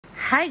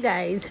Hi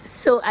guys,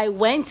 so I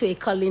went to a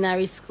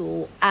culinary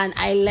school and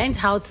I learned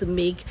how to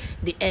make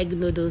the egg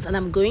noodles, and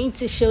I'm going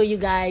to show you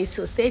guys,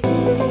 so stay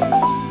tuned.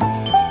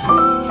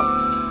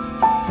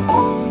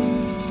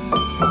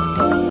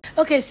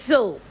 Okay,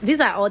 so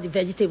these are all the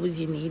vegetables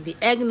you need. The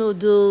egg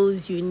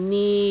noodles, you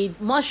need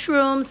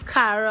mushrooms,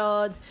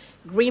 carrots,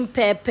 green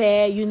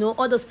pepper,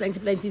 all those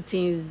plenty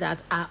things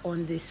that are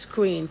on the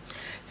screen.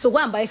 So go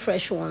and buy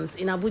fresh ones.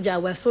 In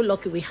Abuja, we're so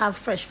lucky we have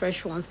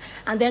fresh ones,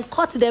 and then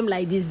cut them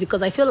like this,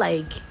 because I feel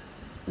like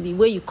the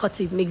way you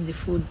cut it makes the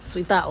food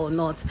sweeter or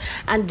not.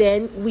 And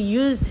then we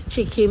used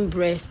chicken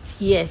breast.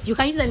 Yes, you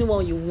can use any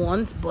one you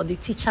want, but the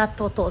teacher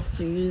taught us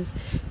to use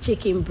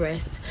chicken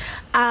breast.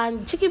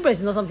 And chicken breast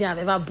is not something I've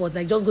ever bought,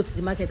 like just go to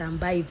the market and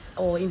buy it,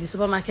 or in the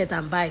supermarket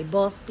and buy it.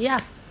 But yeah,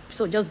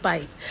 so just buy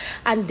it.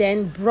 And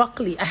then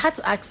broccoli, I had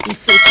to ask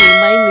Ife to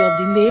remind me of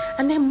the name.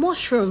 And then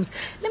mushrooms,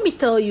 let me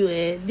tell you,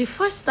 the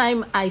first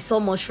time I saw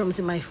mushrooms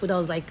in my food, I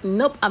was like,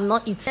 nope, I'm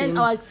not eating. And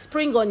our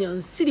spring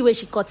onions, see the way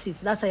she cuts it,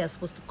 that's how you're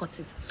supposed to cut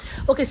it.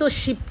 Okay, so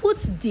she put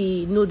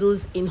the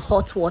noodles in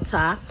hot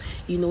water,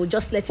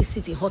 just let it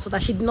sit in hot water.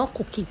 She did not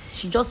cook it,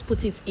 she just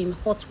put it in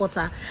hot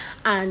water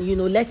and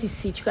let it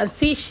sit. You can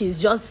see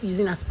she's just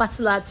using a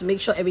spatula to make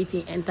sure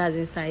everything enters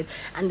inside,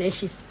 and then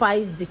she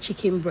spiced the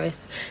chicken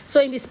breast. So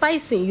in the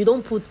spicing, you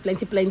don't put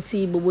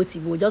plenty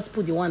bobo, just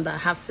put the one that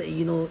has,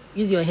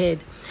 use your head.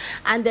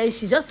 And then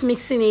she's just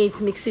mixing it,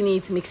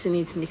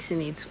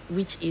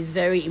 which is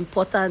very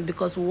important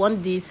because we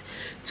want this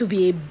to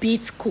be a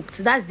bit cooked.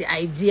 That's the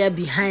idea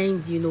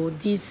behind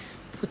this,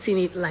 putting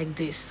it like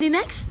this. The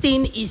next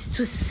thing is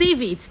to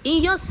sieve it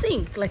in your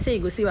sink. Like say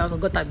you go see what I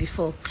forgot that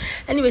before.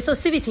 Anyway, so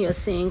sieve it in your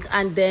sink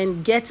and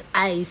then get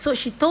ice. So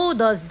she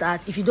told us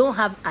that if you don't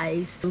have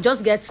ice,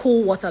 just get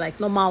cool water, like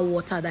normal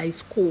water that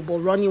is cool but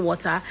running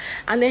water.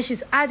 And then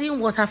she's adding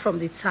water from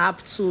the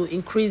tap to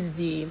increase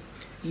the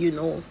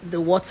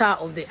the water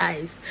of the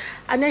ice.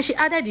 And then she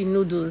added the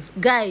noodles,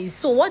 guys.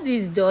 So what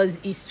this does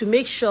is to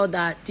make sure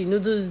that the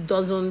noodles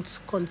doesn't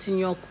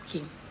continue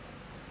cooking.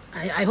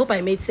 I hope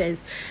I made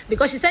sense,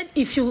 because she said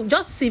if you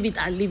just sieve it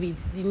and leave it,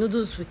 the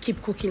noodles will keep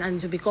cooking and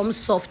it will become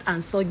soft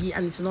and soggy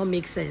and it will not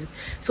make sense.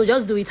 So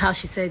just do it how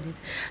she said it.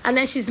 And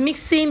then she's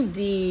mixing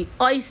the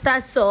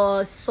oyster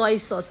sauce, soy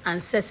sauce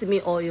and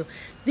sesame oil.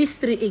 These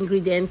three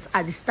ingredients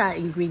are the star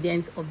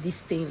ingredients of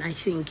this thing, I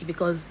think,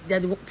 because they're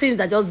the things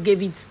that just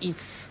gave it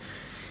its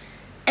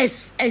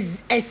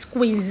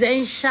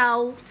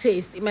exquisitial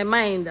taste. In my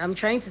mind, I'm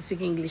trying to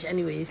speak English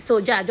anyway. So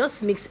yeah,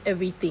 just mix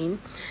everything.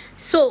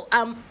 So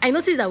I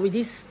noticed that with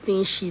this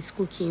thing she's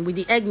cooking, with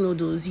the egg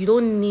noodles, you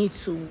don't need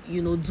to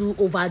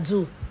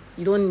overdo.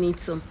 You don't need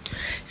to.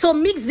 So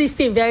mix this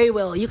thing very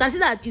well. You can see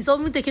that it's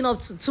only taking up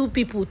to 2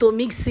 people to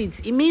mix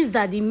it. It means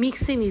that the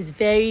mixing is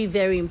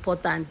very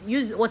important.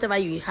 Use whatever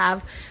you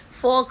have,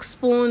 fork,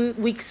 spoon,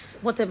 wicks,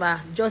 whatever,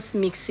 just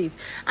mix it.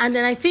 And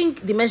then I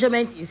think the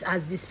measurement is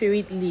as the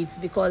spirit leads,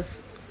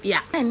 because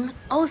yeah. And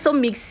also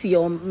mix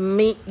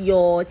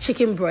your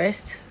chicken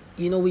breast,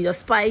 with your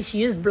spice.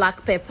 Use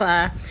black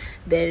pepper,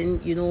 then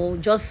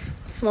just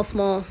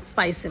small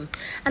spicing,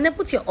 and then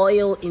put your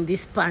oil in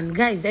this pan.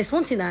 Guys, there's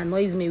one thing that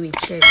annoys me with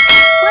chefs.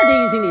 Why are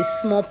they using a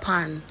small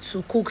pan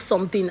to cook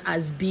something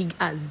as big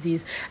as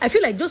this? I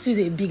feel like just use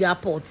a bigger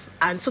pot,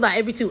 and so that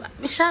everything,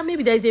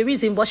 maybe there's a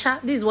reason, but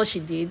this is what she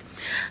did.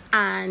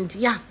 And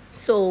yeah,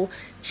 so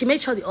she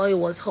made sure the oil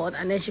was hot,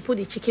 and then she put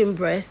the chicken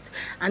breast,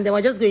 and then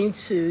we're just going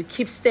to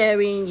keep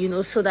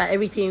stirring, so that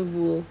everything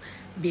will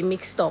be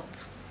mixed up.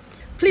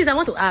 Please, I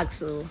want to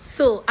ask,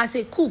 so as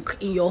a cook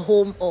in your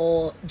home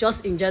or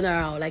just in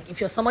general, like if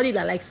you're somebody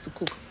that likes to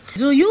cook,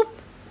 do you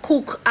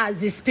cook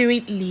as the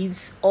spirit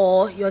leads,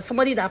 or you're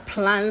somebody that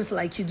plans,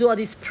 like you do all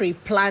this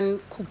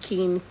pre-planned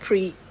cooking,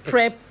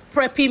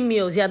 prepping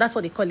meals? Yeah, that's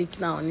what they call it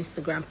now on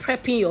Instagram,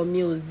 prepping your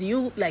meals. Do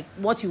you like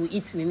what you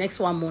eat in the next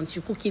 1 month?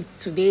 You cook it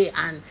today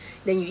and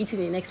then you eat it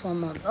in the next 1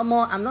 month. I'm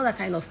not that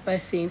kind of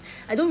person.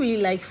 I don't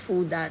really like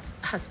food that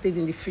has stayed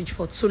in the fridge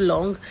for too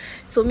long.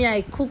 So me,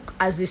 I cook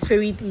as the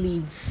spirit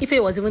leads. If he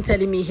was even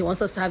telling me he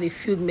wants us to have a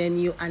food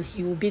menu and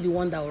he will be the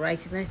one that will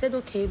write it, and I said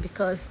okay,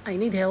 because I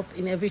need help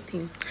in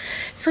everything.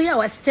 So yeah,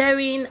 we're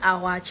stirring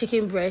our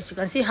chicken breast. You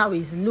can see how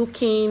it's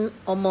looking.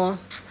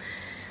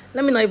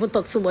 Let me not even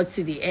talk too much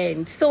to the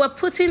end. So we're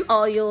putting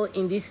oil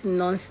in this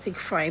non-stick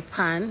fry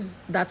pan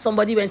that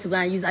somebody went to go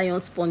and use iron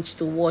sponge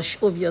to wash,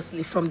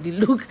 obviously, from the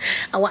look.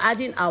 And we're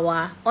adding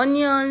our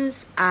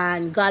onions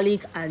and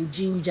garlic and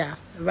ginger,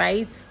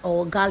 right?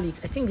 Or garlic.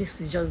 I think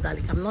this is just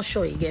garlic. I'm not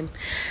sure again.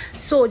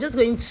 So just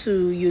going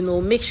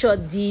to, make sure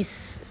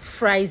this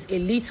fries a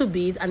little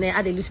bit, and then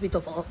add a little bit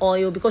of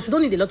oil, because we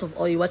don't need a lot of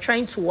oil. We're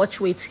trying to watch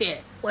weight here.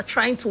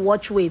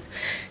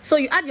 So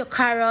you add your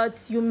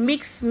carrots, you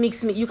mix.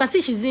 You can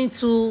see she's using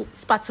 2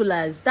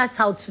 spatulas. That's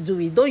how to do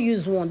it. Don't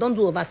use one. Don't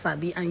do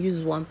wasabi and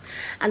use one.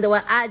 And then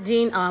we're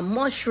adding our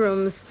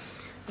mushrooms.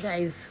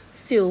 Guys,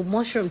 still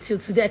mushroom till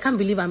today. I can't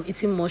believe I'm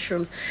eating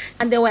mushrooms.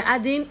 And then we're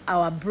adding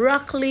our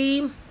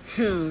broccoli.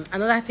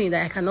 Another thing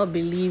that I cannot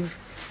believe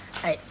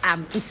I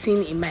am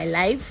eating in my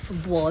life,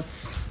 but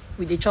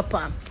with the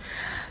chopper.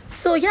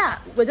 So yeah,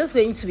 we're just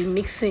going to be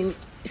mixing.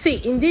 See,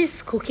 in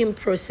this cooking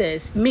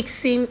process,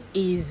 mixing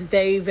is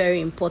very,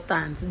 very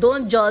important.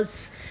 Don't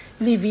just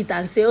leave it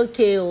and say,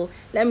 okay, oh,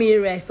 let me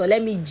rest, or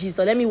let me gist,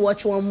 or let me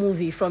watch one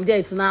movie. From there,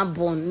 it's not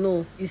born.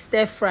 No, it's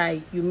stir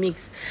fry. You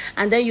mix,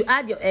 and then you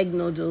add your egg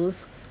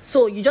noodles.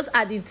 So you just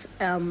add it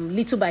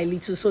little by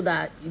little, so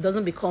that it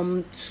doesn't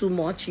become too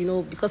much, you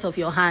know, because of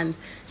your hand.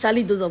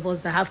 Surely those of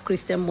us that have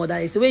Christian mother,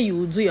 it's the way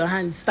you do your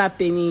hand, start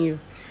paining you.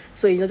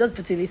 So you know, just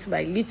put it little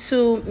by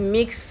little,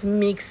 mix,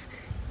 mix,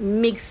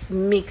 mix,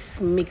 mix,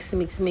 mix,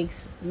 mix,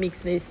 mix,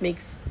 mix, mix,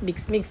 mix,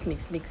 mix, mix,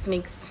 mix, mix,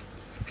 mix.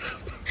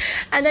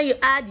 And then you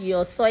add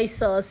your soy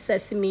sauce,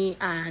 sesame,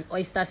 and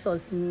oyster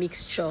sauce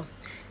mixture.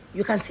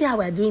 You can see how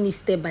we're doing it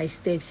step by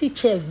step. See,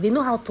 chefs, they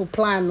know how to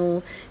plan,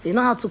 oh, they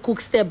know how to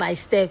cook step by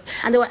step.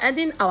 And they were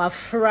adding our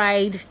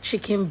fried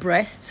chicken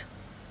breast.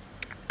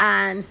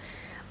 And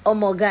oh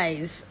my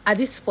guys, at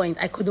this point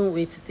I couldn't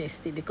wait to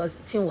taste it, because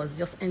the thing was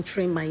just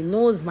entering my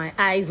nose, my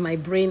eyes, my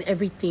brain,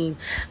 everything.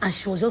 And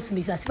she was just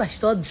mixing as if I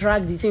should not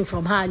drag the thing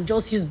from her and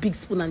just use big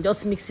spoon and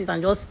just mix it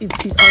and just eat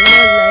it. I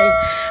was like,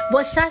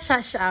 but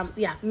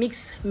yeah,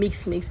 mix.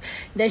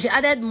 Then she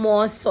added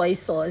more soy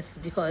sauce,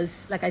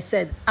 because like I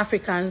said,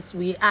 Africans,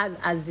 we add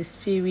as the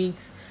spirit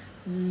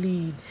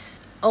leads.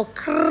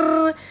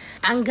 Okay.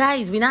 And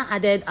guys, we now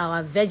added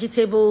our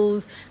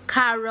vegetables,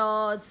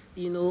 carrots,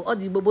 you know, all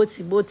the bobo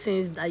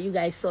things that you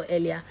guys saw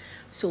earlier.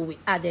 So we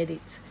added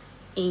it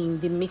in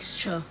the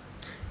mixture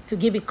to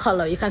give it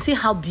color. You can see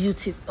how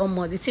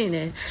beautiful the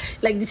thing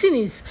like the thing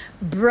is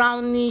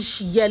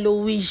brownish,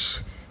 yellowish,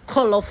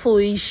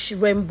 colorfulish,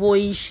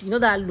 rainbowish, you know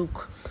that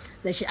look.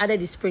 Then she added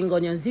the spring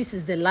onions. This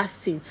is the last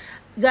thing.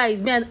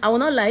 Guys, man, I will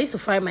not lie, I used to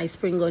fry my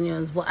spring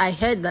onions, but I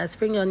heard that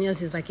spring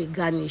onions is like a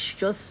garnish.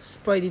 Just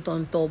spread it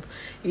on top.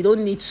 You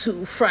don't need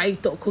to fry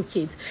it or cook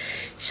it.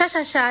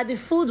 The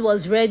food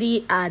was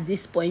ready at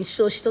this point,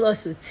 so she told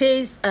us to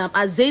taste.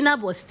 As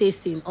Zainab was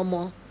tasting,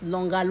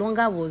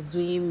 longer was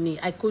doing me.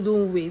 I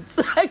couldn't wait.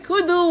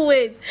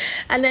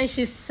 And then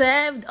she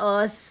served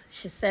us,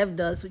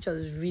 which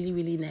was really,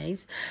 really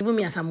nice. Even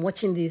me, as I'm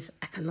watching this,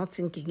 I cannot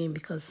think again,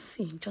 because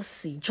just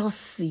see.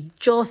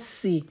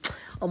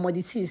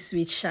 The thing is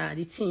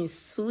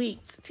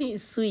sweet, the thing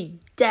is sweet.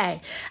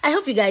 Die. I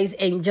hope you guys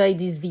enjoyed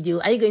this video.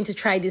 Are you going to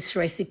try this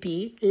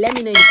recipe? Let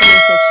me know in the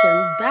comment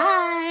section.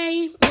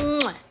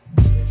 Bye.